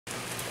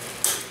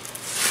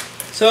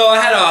So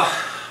I had a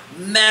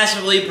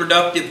massively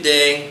productive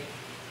day.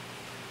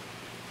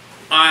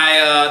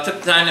 I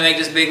took the time to make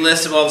this big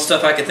list of all the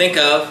stuff I could think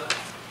of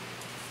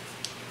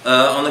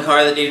on the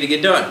car that needed to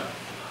get done.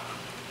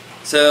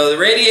 So the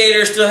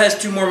radiator still has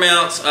 2 more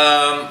mounts.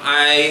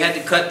 I had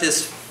to cut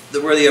this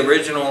where the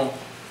original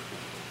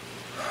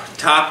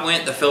top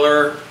went, the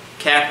filler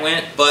cap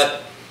went,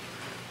 but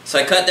so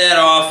I cut that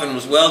off and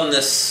was welding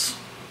this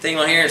thing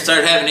on here and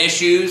started having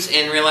issues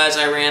and realized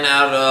I ran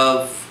out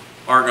of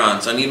argon,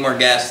 so I need more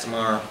gas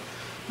tomorrow.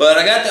 But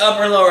I got the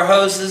upper and lower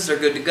hoses, they're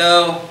good to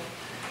go.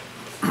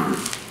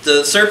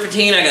 The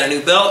serpentine, I got a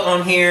new belt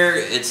on here,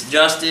 it's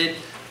adjusted.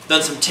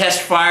 Done some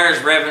test fires,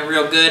 revving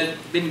real good,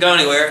 didn't go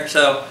anywhere.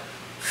 So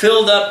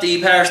filled up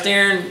the power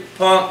steering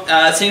pump,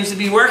 it seems to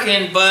be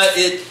working, but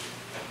it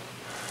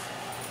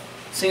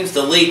seems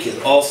to leak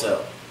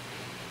also.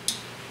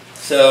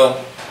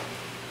 So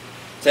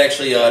it's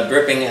actually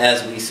dripping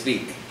as we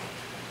speak.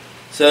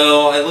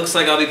 So it looks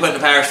like I'll be putting a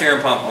power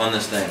steering pump on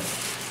this thing.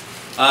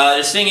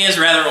 This thing is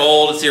rather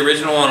old. It's the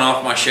original one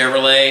off my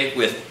Chevrolet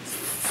with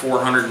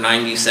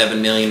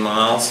 497 million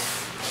miles.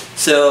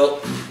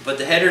 So, but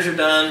the headers are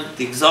done.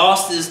 The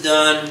exhaust is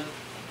done.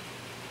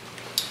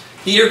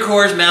 Heater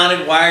core is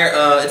mounted.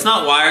 It's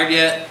not wired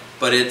yet,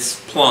 but it's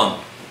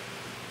plumbed.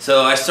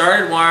 So I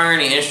started wiring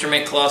the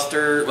instrument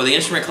cluster. Well, the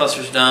instrument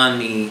cluster's done.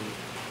 The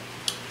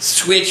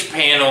switch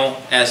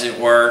panel, as it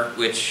were,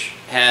 which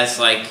has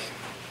like,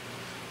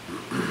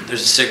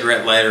 there's a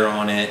cigarette lighter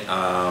on it,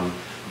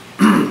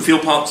 fuel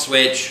pump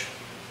switch,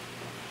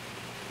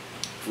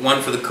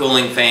 one for the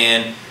cooling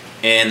fan,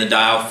 and the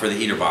dial for the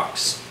heater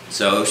box.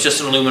 So it's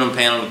just an aluminum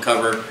panel to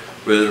cover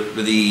where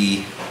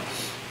the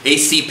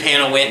AC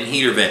panel went and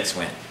heater vents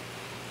went.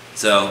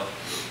 So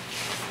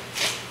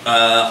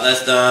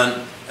that's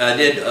done. I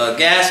did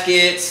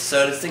gaskets,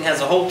 so this thing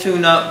has a whole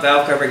tune-up,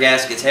 valve cover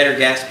gaskets, header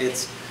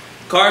gaskets.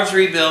 Carb's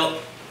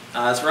rebuilt.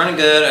 It's running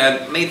good.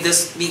 I made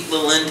this neat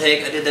little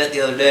intake. I did that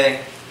the other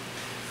day.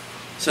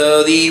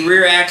 So the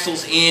rear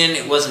axle's in.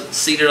 It wasn't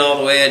seated all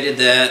the way. I did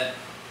that.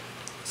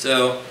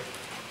 So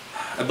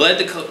I bled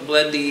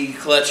the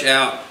clutch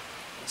out.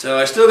 So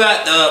I still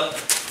got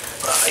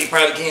the, you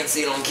probably can't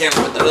see it on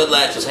camera, but the hood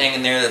latch is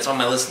hanging there. That's on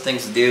my list of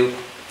things to do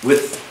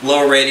with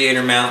lower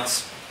radiator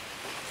mounts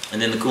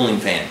and then the cooling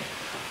fan.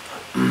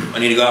 I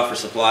need to go out for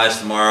supplies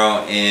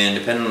tomorrow, and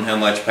depending on how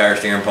much power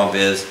steering pump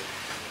is,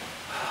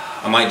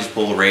 I might just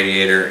pull the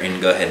radiator and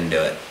go ahead and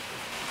do it.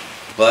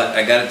 But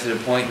I got it to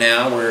the point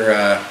now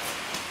where it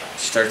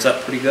starts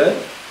up pretty good.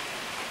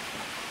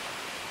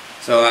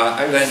 So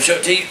I'll go ahead and show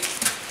it to you.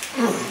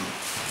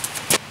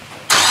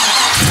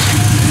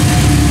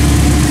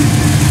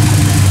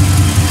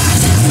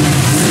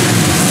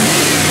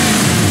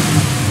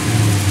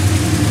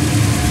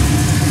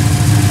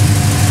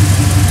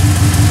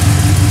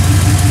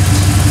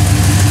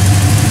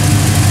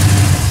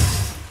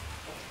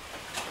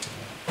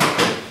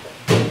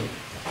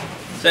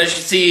 So as you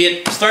can see,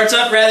 it starts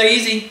up rather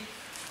easy.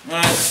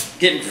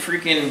 Getting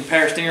freaking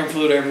power steering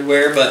fluid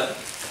everywhere, but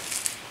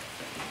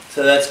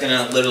so that's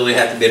gonna literally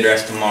have to be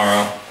addressed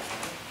tomorrow.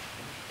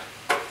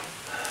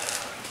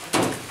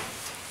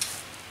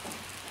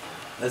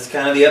 That's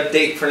kind of the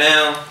update for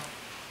now.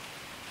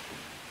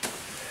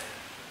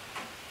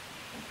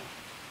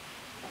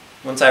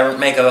 Once I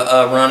make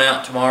a run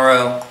out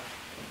tomorrow,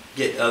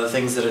 get other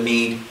things that I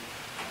need,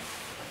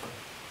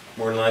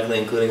 more than likely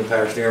including a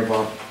power steering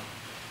pump.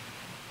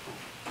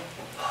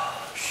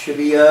 Should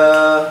be,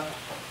 gotta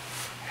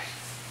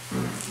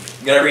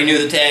renew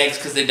the tags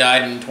because they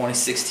died in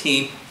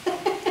 2016.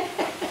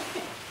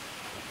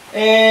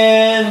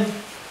 And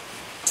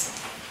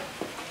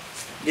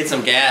get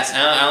some gas.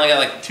 I only got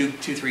like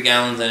 3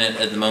 gallons in it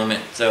at the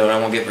moment, so I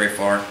won't get very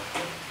far.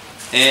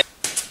 And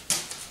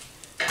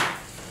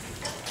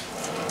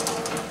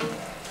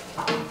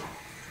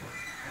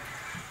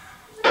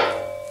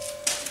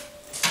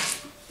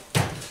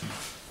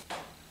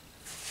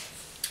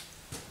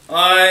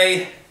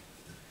I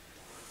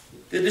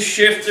did the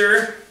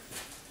shifter,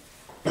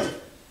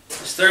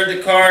 started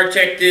the car,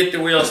 checked it, the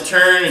wheels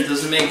turn, it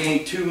doesn't make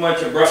any too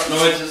much abrupt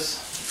noises.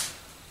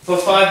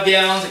 Put 5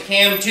 gallons of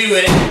Cam 2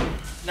 in it,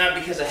 not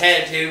because I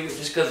had to, but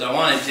just because I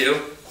wanted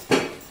to.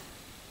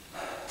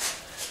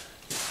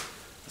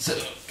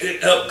 So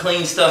it helped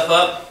clean stuff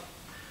up.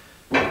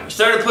 I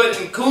started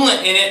putting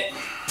coolant in it,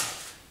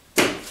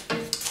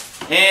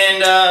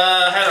 and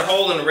had a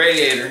hole in the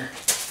radiator.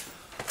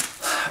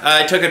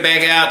 I took it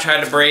back out,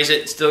 tried to braze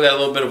it, still got a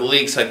little bit of a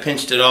leak, so I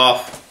pinched it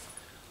off,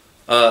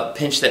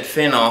 pinched that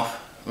fin off,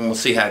 and we'll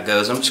see how it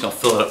goes. I'm just going to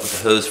fill it up with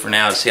the hose for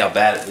now to see how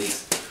bad it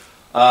leaks.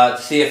 To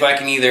see if I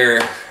can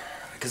either,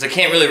 because I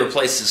can't really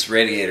replace this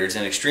radiator, it's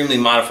an extremely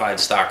modified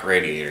stock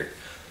radiator.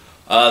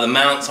 The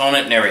mounts on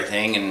it and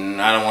everything,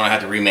 and I don't want to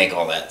have to remake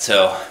all that,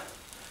 so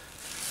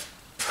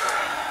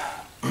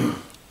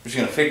I'm just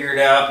going to figure it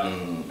out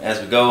and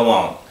as we go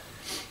along.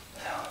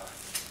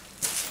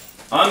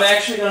 I'm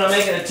actually going to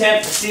make an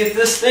attempt to see if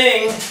this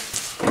thing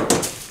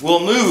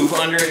will move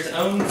under its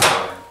own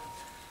power.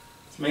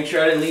 Let's make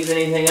sure I didn't leave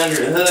anything under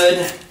the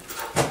hood.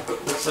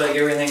 Looks Looks like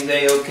everything's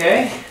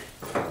A-okay.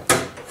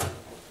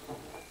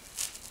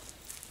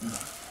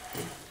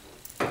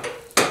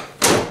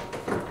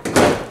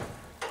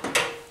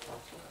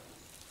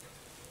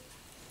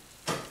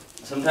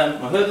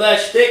 Sometimes my hood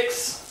latch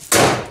sticks.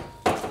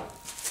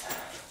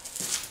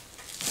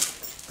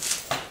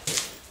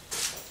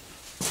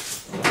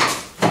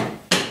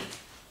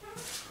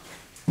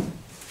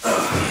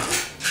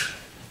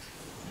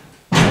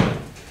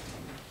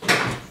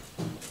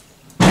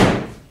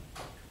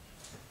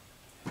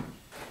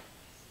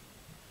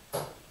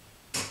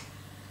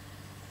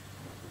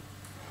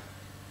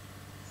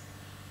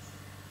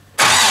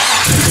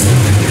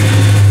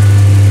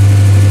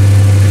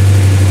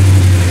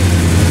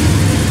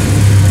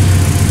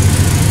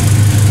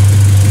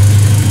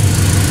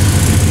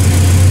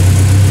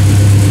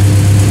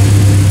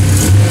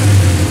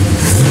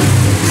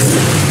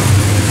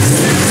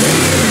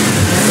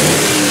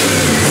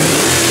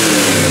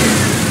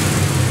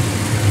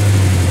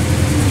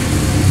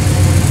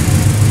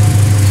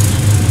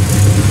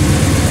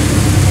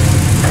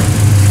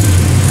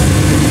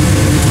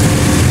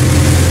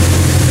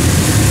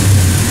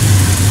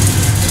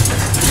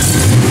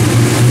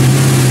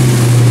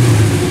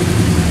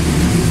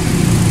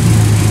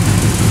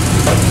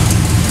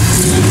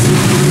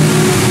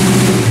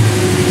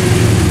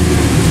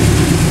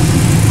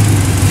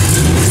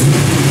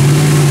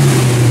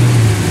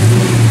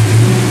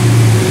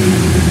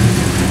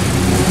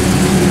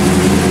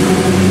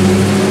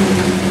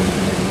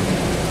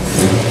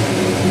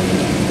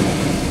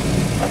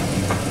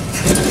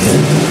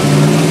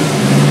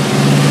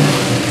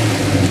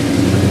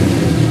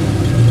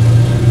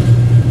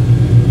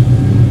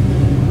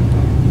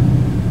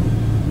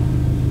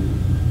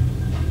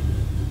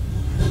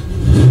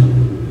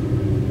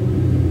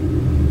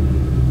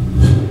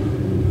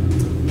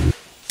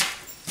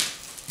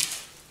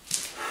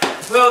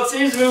 Well, it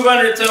seems to move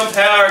under its own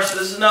power, so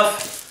this is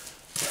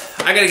enough.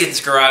 I gotta get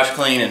this garage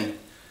clean and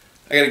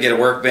I gotta get a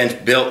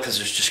workbench built because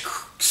there's just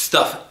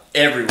stuff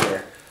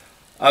everywhere.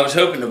 I was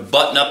hoping to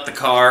button up the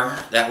car,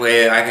 that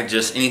way I could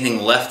just,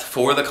 anything left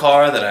for the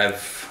car that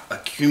I've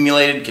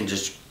accumulated can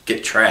just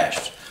get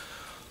trashed.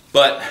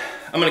 But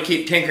I'm gonna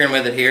keep tinkering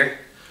with it here.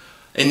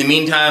 In the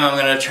meantime, I'm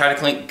gonna try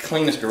to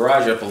clean this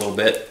garage up a little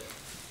bit.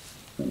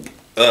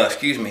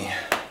 Excuse me.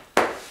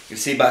 You can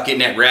see about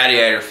getting that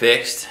radiator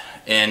fixed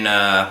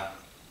and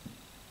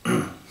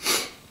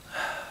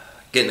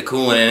getting the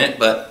coolant in it,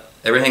 but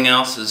everything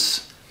else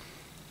is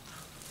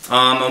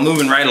I'm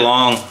moving right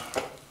along.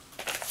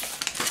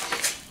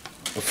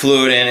 The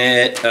fluid in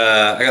it,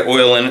 I got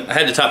oil in it. I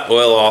had to top the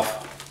oil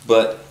off,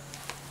 but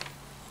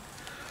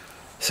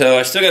so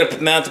I still got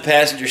to mount the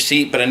passenger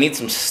seat, but I need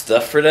some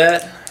stuff for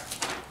that.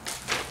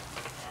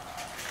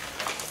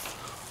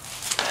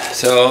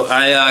 So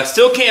I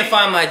still can't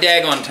find my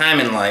daggone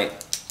timing light.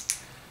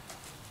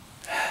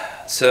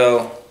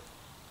 So,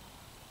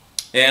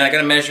 and I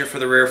got to measure for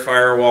the rear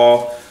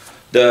firewall.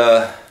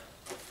 I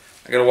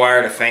got to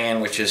wire the fan,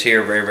 which is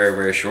here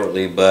very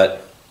shortly,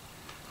 but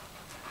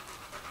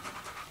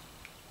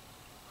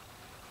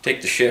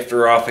take the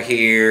shifter off of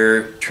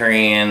here,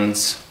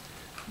 trans,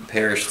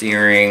 power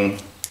steering.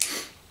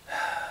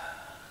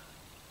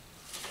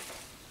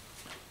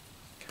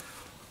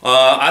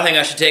 I think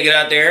I should take it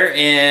out there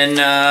and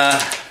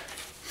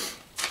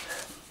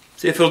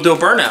see if it'll do a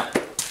burnout.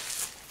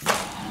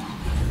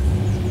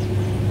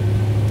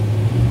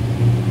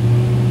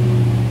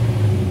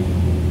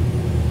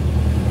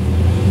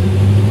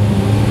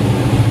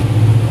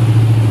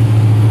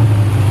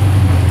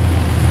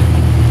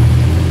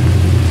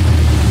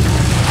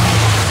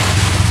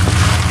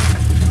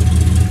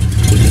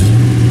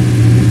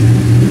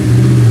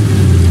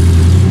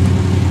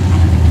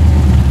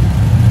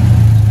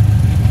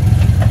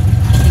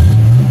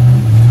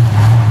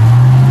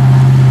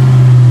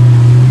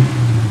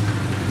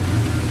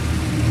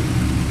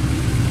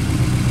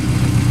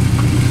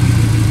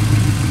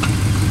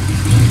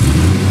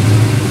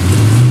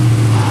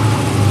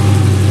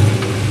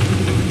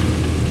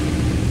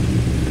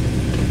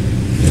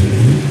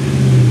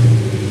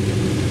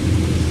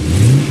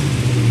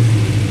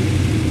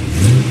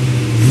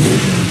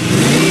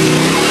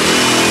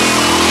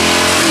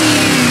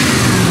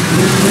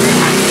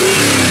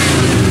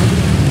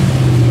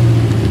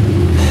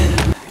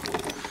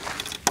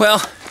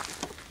 Well,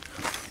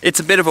 it's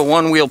a bit of a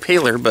one-wheel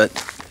peeler, but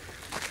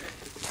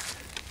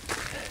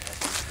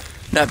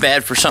not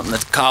bad for something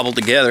that's cobbled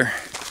together.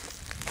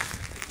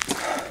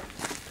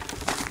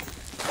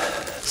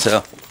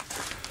 So,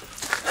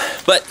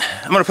 but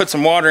I'm gonna put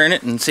some water in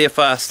it and see if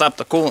I stop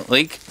the coolant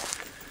leak.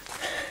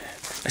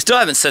 I still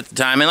haven't set the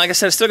time, and like I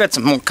said, I still got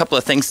a couple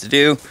of things to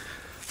do,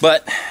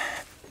 but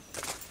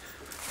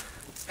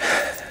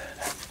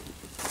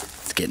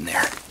it's getting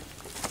there.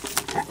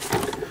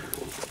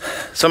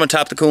 So I'm going to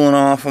top the coolant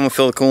off, I'm going to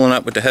fill the coolant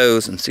up with the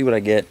hose and see what I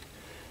get.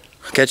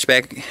 I'll catch you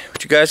back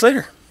with you guys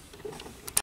later.